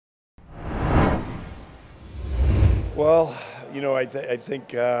Well, I think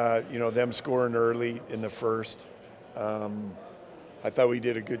them scoring early in the first. I thought we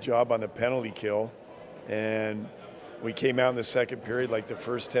did a good job on the penalty kill, and we came out in the second period, like the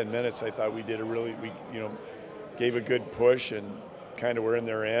first 10 minutes. I thought we did gave a good push and kind of were in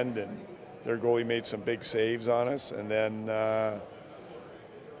their end, and their goalie made some big saves on us, and then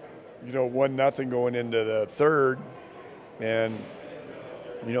 1-0 going into the third, and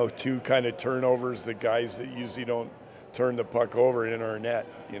two kind of turnovers, the guys that usually don't turn the puck over in our net,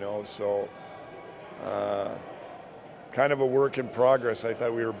 so kind of a work in progress. I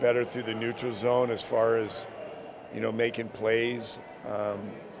thought we were better through the neutral zone as far as, making plays.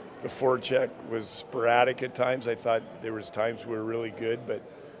 The forecheck was sporadic at times. I thought there was times we were really good, but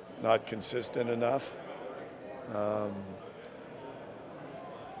not consistent enough. But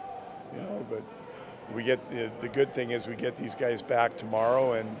we get the good thing is we get these guys back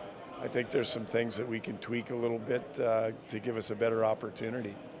tomorrow, and I think there's some things that we can tweak a little bit to give us a better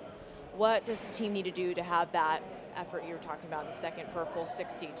opportunity. What does the team need to do to have that effort you were talking about in the second for a full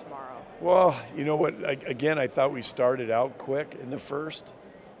 60 tomorrow? Well, you know what? Again, I thought we started out quick in the first,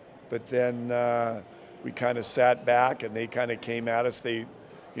 but then we kind of sat back and they kind of came at us. They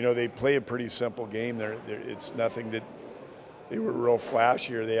play a pretty simple game. It's nothing that they were real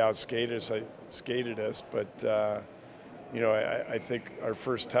flashy or they skated us, but I think our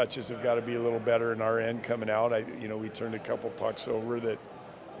first touches have got to be a little better in our end coming out. We turned a couple pucks over that,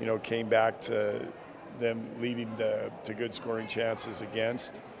 came back to them leading to good scoring chances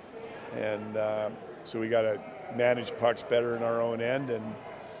against. And so we got to manage pucks better in our own end and,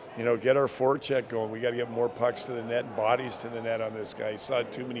 get our forecheck going. We got to get more pucks to the net and bodies to the net on this guy. He saw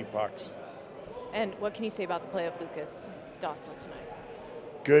too many pucks. And what can you say about the play of Lucas Dostal tonight?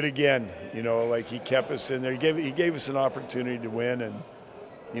 Good again. He kept us in there. He gave us an opportunity to win, and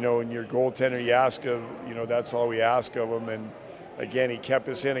when your goaltender, you ask of, that's all we ask of him. And again, he kept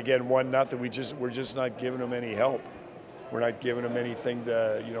us in. Again, 1-0. We're just not giving him any help. We're not giving him anything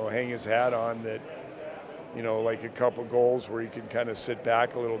to hang his hat on. That like a couple goals where he can kind of sit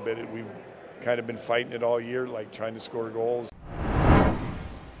back a little bit. We've kind of been fighting it all year, like trying to score goals.